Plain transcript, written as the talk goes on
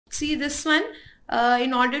see this one.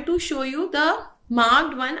 In order to show you the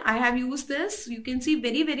marked one, I have used this. You can see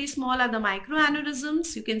very small are the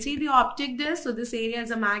microaneurysms. You can see the optic disc. So this area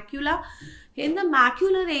is a macula. In the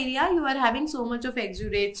macular area, you are having so much of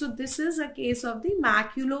exudate. So this is a case of the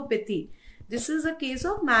maculopathy. This is a case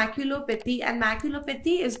of maculopathy, and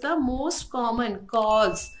maculopathy is the most common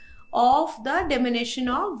cause of the diminution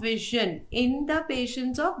of vision in the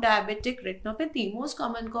patients of diabetic retinopathy. Most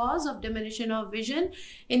common cause of diminution of vision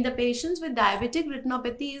in the patients with diabetic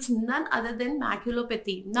retinopathy is none other than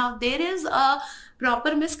maculopathy. Now there is a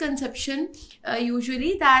proper misconception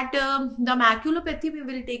usually that the maculopathy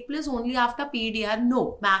will take place only after PDR.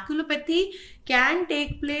 No, maculopathy can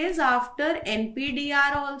take place after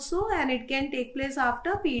NPDR also, and it can take place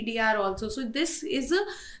after PDR also. So this is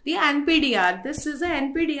the NPDR. This is a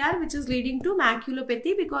NPDR which is leading to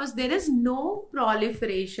maculopathy because there is no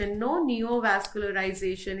proliferation, no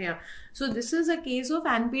neovascularization here. So this is a case of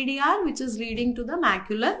NPDR which is leading to the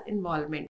macular involvement.